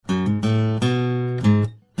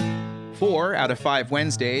4 out of 5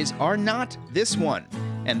 Wednesdays are not this one,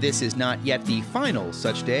 and this is not yet the final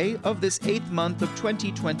such day of this 8th month of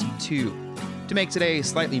 2022. To make today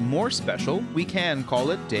slightly more special, we can call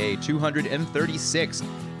it day 236,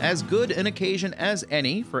 as good an occasion as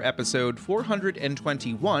any for episode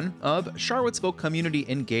 421 of Charlottesville Community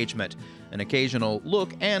Engagement, an occasional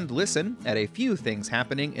look and listen at a few things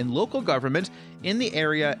happening in local government in the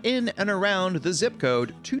area in and around the zip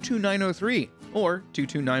code 22903 or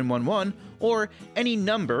 22911 or any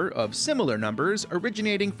number of similar numbers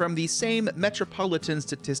originating from the same metropolitan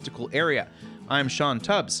statistical area. I'm Sean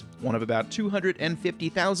Tubbs, one of about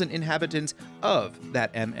 250,000 inhabitants of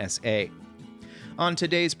that MSA. On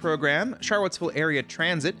today's program, Charlottesville Area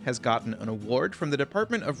Transit has gotten an award from the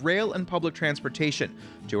Department of Rail and Public Transportation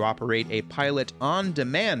to operate a pilot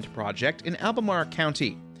on-demand project in Albemarle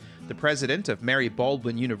County. The president of Mary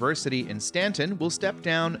Baldwin University in Stanton will step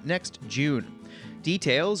down next June.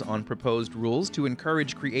 Details on proposed rules to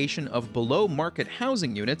encourage creation of below-market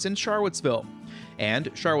housing units in Charlottesville.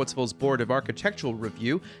 And Charlottesville's Board of Architectural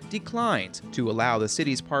Review declines to allow the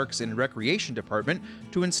city's Parks and Recreation Department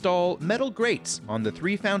to install metal grates on the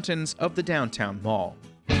 3 fountains of the downtown mall.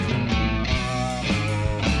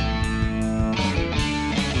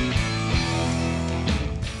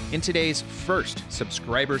 In today's first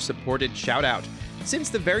subscriber-supported shout-out, since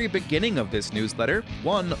the very beginning of this newsletter,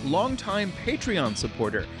 one longtime Patreon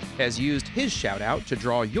supporter has used his shout-out to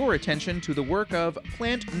draw your attention to the work of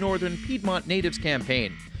Plant Northern Piedmont Natives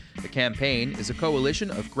Campaign. The campaign is a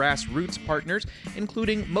coalition of grassroots partners,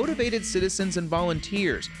 including motivated citizens and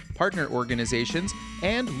volunteers, partner organizations,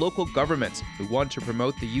 and local governments who want to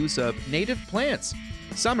promote the use of native plants.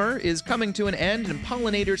 Summer is coming to an end and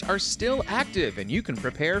pollinators are still active, and you can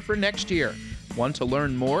prepare for next year. Want to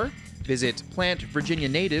learn more? Visit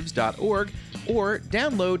plantvirginianatives.org or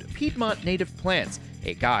download Piedmont Native Plants,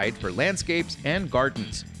 a guide for landscapes and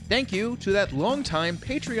gardens. Thank you to that longtime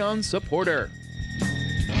Patreon supporter.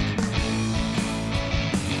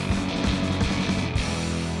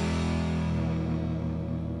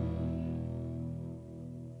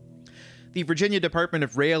 The Virginia Department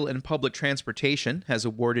of Rail and Public Transportation has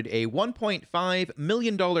awarded a $1.5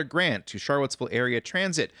 million grant to Charlottesville Area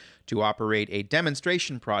Transit to operate a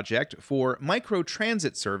demonstration project for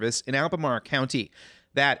microtransit service in Albemarle County.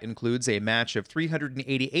 That includes a match of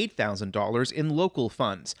 $388,000 in local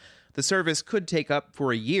funds. The service could take up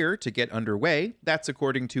for a year to get underway. That's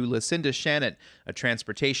according to Lucinda Shannon, a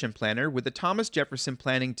transportation planner with the Thomas Jefferson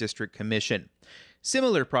Planning District Commission.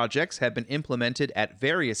 Similar projects have been implemented at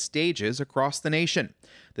various stages across the nation.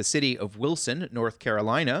 The city of Wilson, North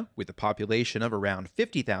Carolina, with a population of around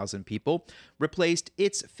 50,000 people, replaced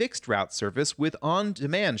its fixed route service with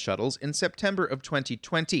on-demand shuttles in September of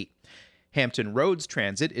 2020. Hampton Roads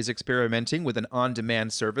Transit is experimenting with an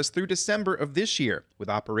on-demand service through December of this year, with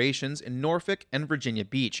operations in Norfolk and Virginia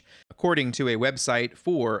Beach. According to a website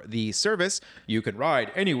for the service, you can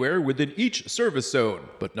ride anywhere within each service zone,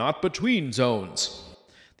 but not between zones.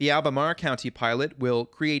 The Albemarle County pilot will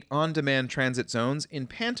create on-demand transit zones in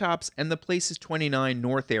Pantops and the Places 29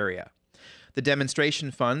 North area. The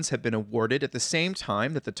demonstration funds have been awarded at the same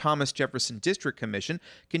time that the Thomas Jefferson District Commission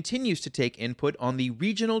continues to take input on the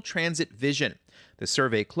Regional Transit Vision. The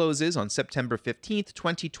survey closes on September 15,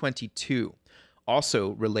 2022. Also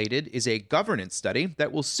related is a governance study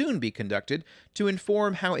that will soon be conducted to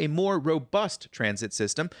inform how a more robust transit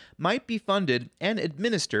system might be funded and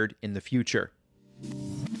administered in the future.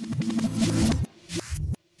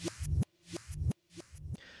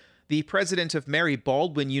 The president of Mary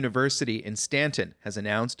Baldwin University in Stanton has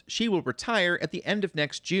announced she will retire at the end of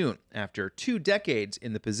next June after 2 decades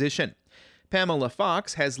in the position. Pamela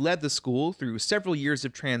Fox has led the school through several years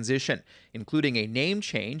of transition, including a name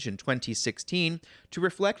change in 2016 to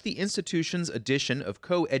reflect the institution's addition of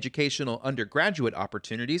co-educational undergraduate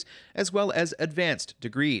opportunities as well as advanced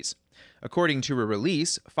degrees. According to a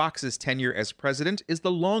release, Fox's tenure as president is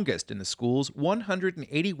the longest in the school's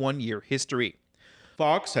 181-year history.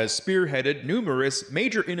 Fox has spearheaded numerous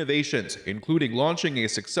major innovations, including launching a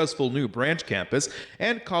successful new branch campus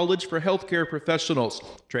and college for healthcare professionals,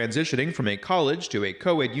 transitioning from a college to a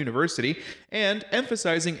co-ed university, and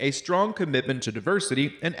emphasizing a strong commitment to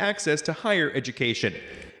diversity and access to higher education.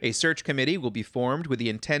 A search committee will be formed with the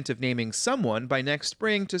intent of naming someone by next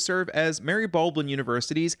spring to serve as Mary Baldwin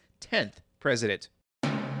University's 10th president.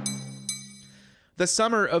 The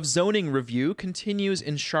Summer of Zoning Review continues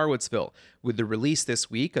in Charlottesville, with the release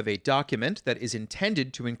this week of a document that is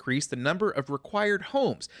intended to increase the number of required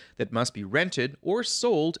homes that must be rented or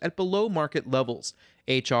sold at below-market levels.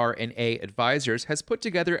 HR&A Advisors has put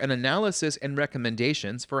together an analysis and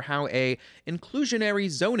recommendations for how a inclusionary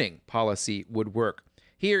zoning policy would work.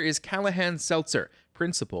 Here is Callahan Seltzer,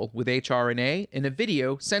 principal with HR&A, in a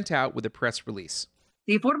video sent out with a press release.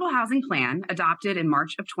 The Affordable Housing Plan, adopted in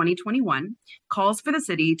March of 2021, calls for the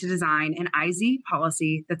city to design an IZ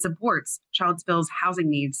policy that supports Charlottesville's housing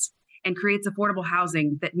needs and creates affordable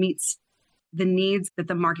housing that meets the needs that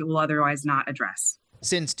the market will otherwise not address.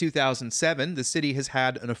 Since 2007, the city has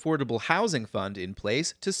had an affordable housing fund in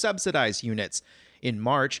place to subsidize units. In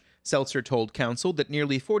March, Seltzer told council that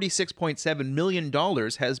nearly $46.7 million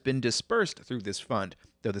has been dispersed through this fund,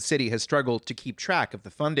 though the city has struggled to keep track of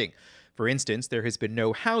the funding. For instance, there has been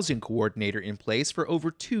no housing coordinator in place for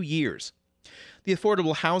over 2 years. The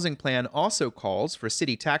Affordable Housing Plan also calls for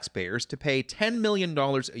city taxpayers to pay $10 million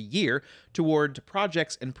a year toward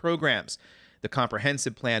projects and programs. The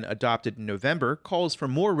comprehensive plan adopted in November calls for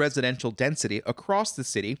more residential density across the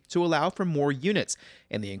city to allow for more units,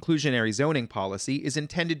 and the inclusionary zoning policy is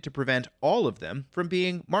intended to prevent all of them from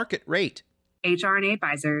being market rate. HR&A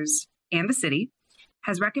Advisors and the city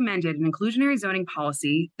has recommended an inclusionary zoning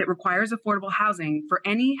policy that requires affordable housing for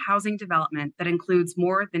any housing development that includes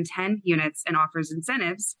more than 10 units and offers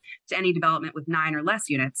incentives to any development with 9 or less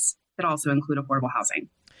units that also include affordable housing.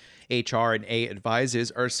 HR&A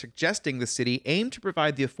Advisors are suggesting the city aim to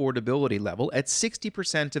provide the affordability level at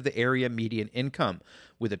 60% of the area median income,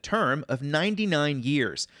 with a term of 99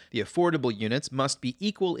 years. The affordable units must be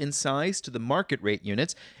equal in size to the market rate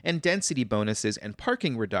units, and density bonuses and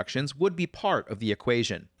parking reductions would be part of the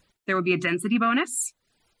equation. There would be a density bonus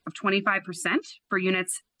of 25% for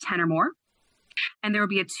units 10 or more, and there would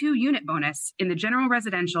be a 2-unit bonus in the general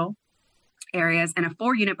residential areas and a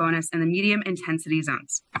 4-unit bonus in the medium intensity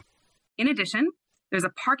zones. In addition, there's a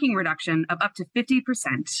parking reduction of up to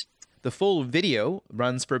 50%. The full video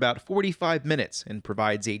runs for about 45 minutes and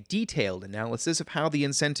provides a detailed analysis of how the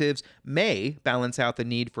incentives may balance out the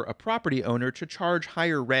need for a property owner to charge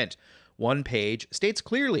higher rent. One page states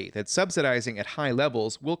clearly that subsidizing at high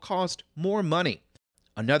levels will cost more money.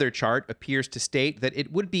 Another chart appears to state that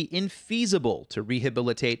it would be infeasible to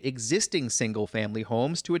rehabilitate existing single-family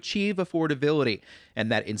homes to achieve affordability,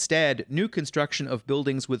 and that instead, new construction of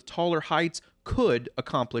buildings with taller heights could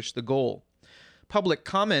accomplish the goal. Public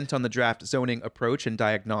comment on the draft zoning approach and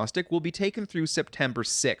diagnostic will be taken through September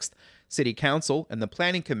 6th. City Council and the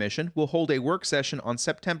Planning Commission will hold a work session on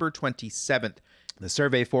September 27th. The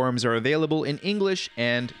survey forms are available in English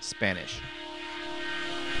and Spanish.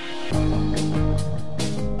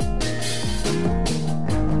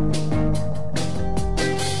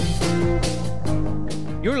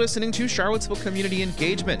 You're listening to Charlottesville Community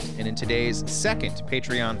Engagement, and in today's second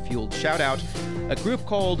Patreon-fueled shout-out, a group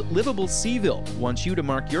called Livable Seaville wants you to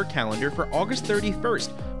mark your calendar for August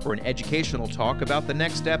 31st for an educational talk about the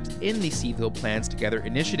next steps in the Seaville Plans Together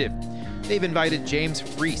initiative. They've invited James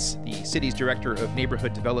Freese, the city's Director of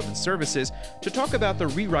Neighborhood Development Services, to talk about the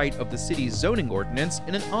rewrite of the city's zoning ordinance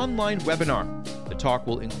in an online webinar. The talk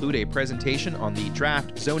will include a presentation on the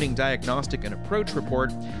draft Zoning Diagnostic and Approach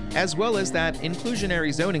report, as well as that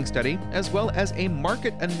inclusionary zoning study, as well as a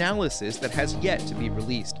market analysis that has yet to be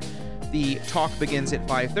released. The talk begins at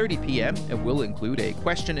 5:30 p.m. and will include a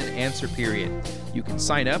question and answer period. You can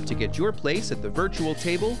sign up to get your place at the virtual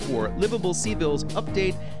table for Livable Seaville's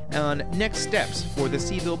update on next steps for the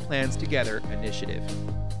Seaville Plans Together initiative.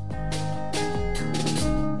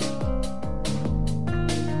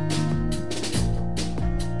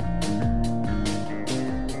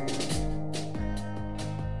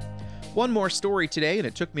 One more story today, and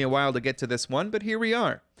it took me a while to get to this one, but here we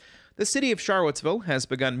are. The city of Charlottesville has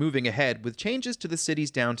begun moving ahead with changes to the city's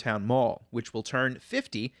downtown mall, which will turn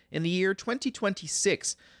 50 in the year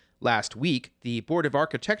 2026. Last week, the Board of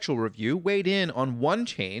Architectural Review weighed in on one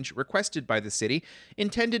change requested by the city,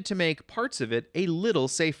 intended to make parts of it a little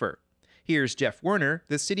safer. Here's Jeff Werner,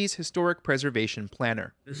 the city's historic preservation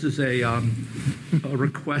planner. This is a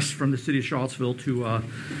request from the city of Charlottesville to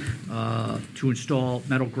install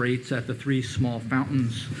metal grates at the 3 small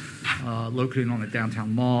fountains located on the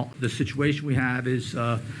downtown mall. The situation we have is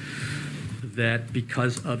that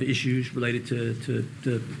because of issues related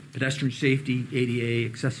to pedestrian safety, ADA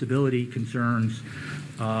accessibility concerns,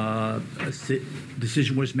 a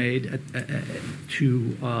decision was made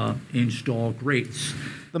to install grates.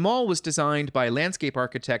 The mall was designed by landscape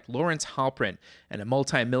architect Lawrence Halprin, and a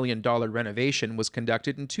multi-million-dollar renovation was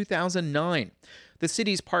conducted in 2009. The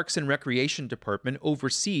city's Parks and Recreation Department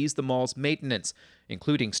oversees the mall's maintenance,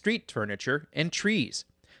 including street furniture and trees.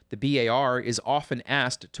 The BAR is often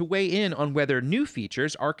asked to weigh in on whether new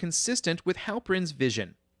features are consistent with Halprin's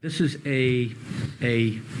vision. This is a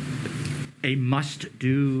a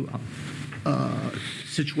must-do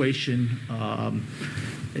situation,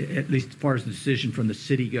 at least as far as the decision from the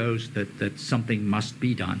city goes, that something must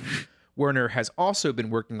be done. Werner has also been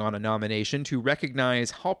working on a nomination to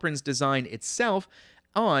recognize Halprin's design itself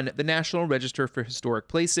on the National Register for Historic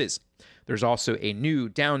Places. There's also a new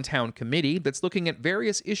downtown committee that's looking at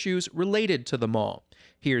various issues related to the mall.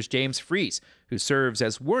 Here's James Fries, who serves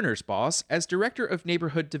as Werner's boss as Director of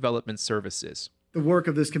Neighborhood Development Services. The work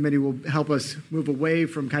of this committee will help us move away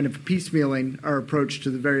from kind of piecemealing our approach to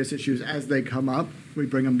the various issues as they come up. We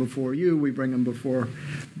bring them before you, we bring them before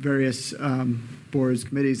various boards,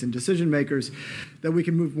 committees, and decision makers, that we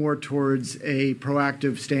can move more towards a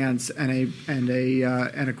proactive stance and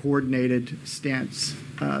a coordinated stance,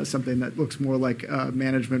 something that looks more like a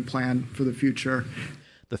management plan for the future.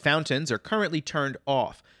 The fountains are currently turned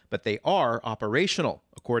off, but they are operational,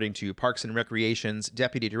 according to Parks and Recreation's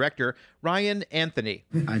Deputy Director, Ryan Anthony.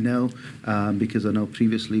 I know because I know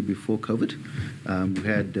previously before COVID, we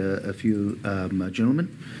had a few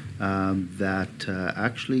gentlemen that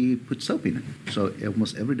actually put soap in it. So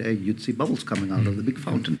almost every day you'd see bubbles coming out of the big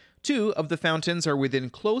fountain. 2 of the fountains are within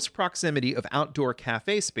close proximity of outdoor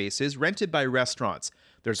cafe spaces rented by restaurants.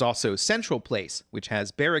 There's also Central Place, which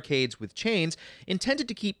has barricades with chains intended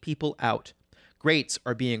to keep people out. Grates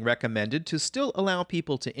are being recommended to still allow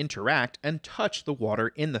people to interact and touch the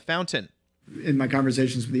water in the fountain. In my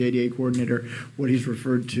conversations with the ADA coordinator, what he's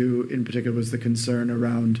referred to in particular was the concern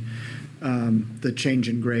around the change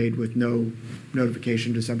in grade with no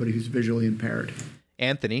notification to somebody who's visually impaired.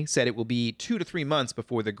 Anthony said it will be 2 to 3 months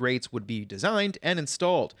before the grates would be designed and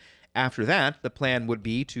installed. After that, the plan would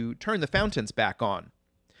be to turn the fountains back on.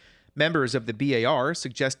 Members of the BAR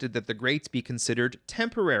suggested that the grates be considered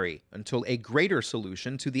temporary until a greater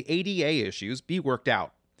solution to the ADA issues be worked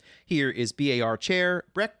out. Here is BAR Chair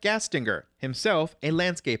Brett Gastinger, himself a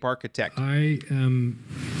landscape architect. I am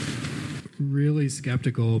really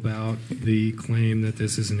skeptical about the claim that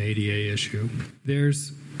this is an ADA issue.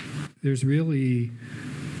 There's really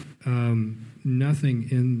nothing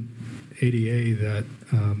in ADA that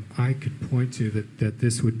I could point to that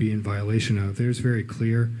this would be in violation of. There's very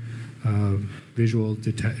clear visual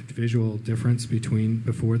difference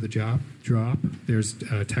before the drop. There's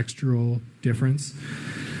a textural difference.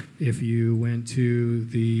 If you went to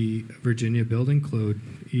the Virginia Building Code,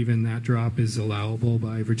 even that drop is allowable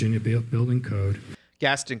by Virginia Building Code.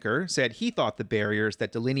 Gastinger said he thought the barriers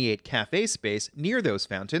that delineate cafe space near those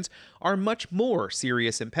fountains are much more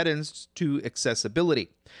serious impediments to accessibility.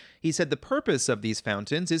 He said the purpose of these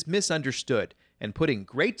fountains is misunderstood, and putting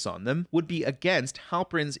grates on them would be against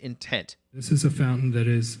Halprin's intent. This is a fountain that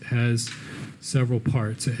has several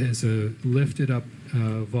parts. It has a lifted up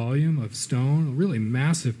volume of stone, a really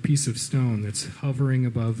massive piece of stone that's hovering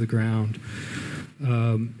above the ground.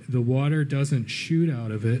 The water doesn't shoot out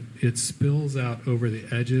of it. It spills out over the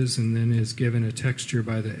edges and then is given a texture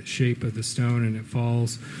by the shape of the stone, and it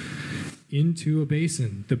falls into a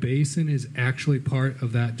basin. The basin is actually part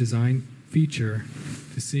of that design feature.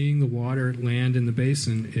 Seeing the water land in the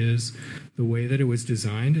basin is the way that it was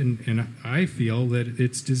designed, and I feel that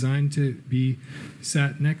it's designed to be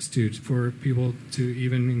sat next to for people to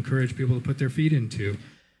even encourage people to put their feet into.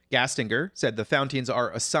 Gastinger said the fountains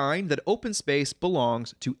are a sign that open space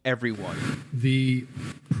belongs to everyone. The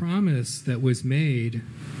promise that was made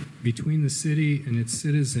between the city and its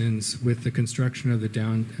citizens with the construction of the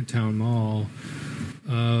downtown mall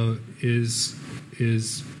has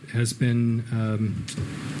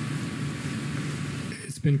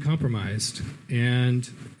been compromised, and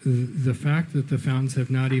the fact that the fountains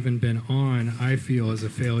have not even been on, I feel, is a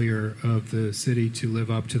failure of the city to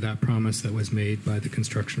live up to that promise that was made by the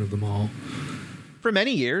construction of the mall. For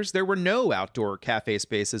many years, there were no outdoor cafe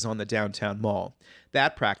spaces on the downtown mall.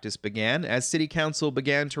 That practice began as City Council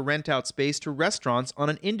began to rent out space to restaurants on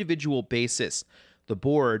an individual basis. The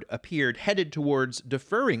board appeared headed towards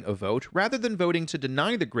deferring a vote rather than voting to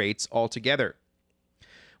deny the grates altogether.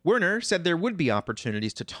 Werner said there would be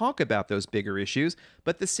opportunities to talk about those bigger issues,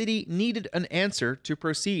 but the city needed an answer to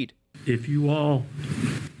proceed. If you all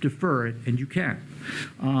defer it, and you can,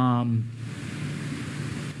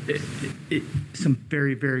 some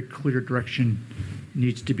very, very clear direction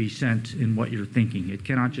needs to be sent in what you're thinking. It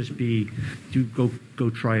cannot just be go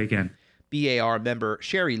try again. BAR member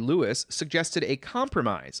Sherry Lewis suggested a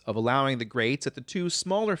compromise of allowing the grates at the 2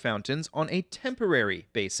 smaller fountains on a temporary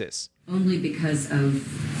basis. Only because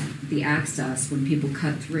of the access when people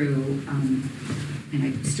cut through, and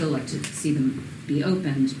I'd still like to see them be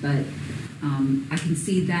opened, but I can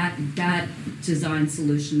see that design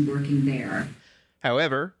solution working there.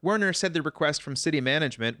 However, Werner said the request from city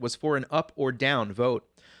management was for an up or down vote.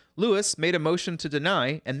 Lewis made a motion to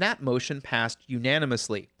deny, and that motion passed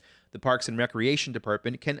unanimously. The Parks and Recreation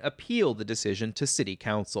Department can appeal the decision to City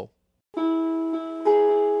Council.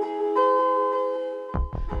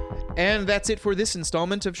 And that's it for this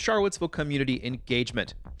installment of Charlottesville Community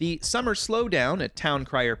Engagement. The summer slowdown at Town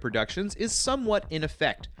Crier Productions is somewhat in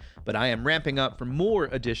effect, but I am ramping up for more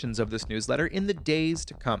editions of this newsletter in the days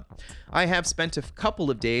to come. I have spent a couple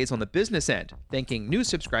of days on the business end, thanking new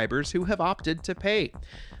subscribers who have opted to pay.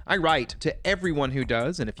 I write to everyone who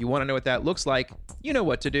does, and if you want to know what that looks like, you know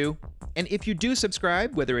what to do. And if you do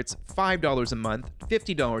subscribe, whether it's $5 a month,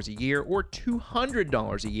 $50 a year, or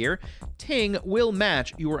 $200 a year, Ting will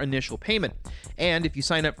match your initial payment. And if you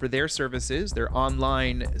sign up for their services, their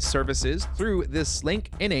online services, through this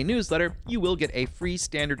link in a newsletter, you will get a free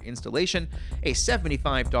standard installation, a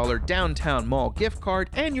 $75 downtown mall gift card,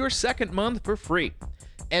 and your second month for free.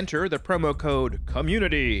 Enter the promo code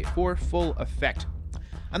COMMUNITY for full effect.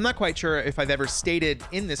 I'm not quite sure if I've ever stated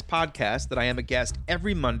in this podcast that I am a guest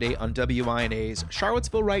every Monday on WINA's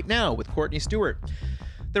Charlottesville Right Now with Courtney Stewart.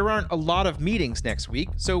 There aren't a lot of meetings next week,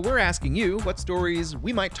 so we're asking you what stories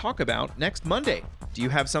we might talk about next Monday. Do you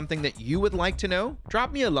have something that you would like to know?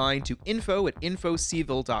 Drop me a line to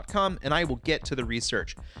info@infocville.com and I will get to the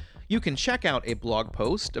research. You can check out a blog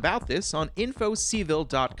post about this on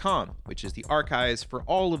infocville.com, which is the archives for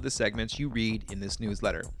all of the segments you read in this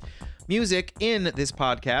newsletter. Music in this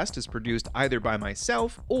podcast is produced either by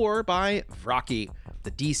myself or by Vrocky, the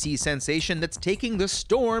DC sensation that's taking the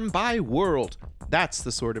storm by world. That's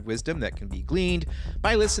the sort of wisdom that can be gleaned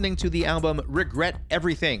by listening to the album Regret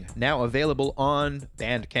Everything, now available on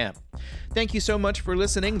Bandcamp. Thank you so much for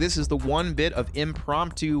listening. This is the one bit of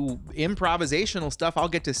improvisational stuff I'll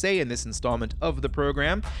get to say in this installment of the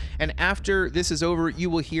program. And after this is over, you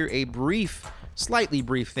will hear a slightly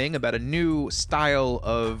brief thing about a new style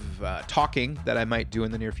of talking that I might do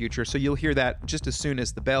in the near future. So you'll hear that just as soon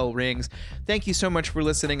as the bell rings. Thank you so much for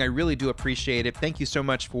listening. I really do appreciate it. Thank you so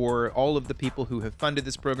much for all of the people who have funded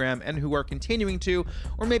this program and who are continuing to,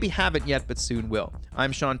 or maybe haven't yet, but soon will.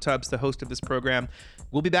 I'm Sean Tubbs, the host of this program.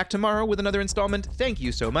 We'll be back tomorrow with another installment. Thank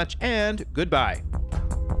you so much, and goodbye.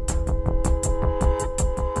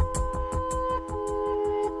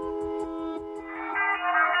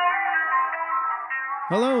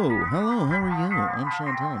 Hello, how are you? I'm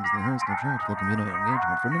Sean Tubbs, the host of Charlottesville Community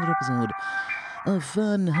Engagement, for another episode of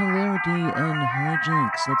fun, hilarity, and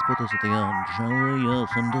hijinks. Let's put this at the end, shall we? Yes,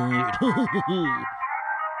 indeed.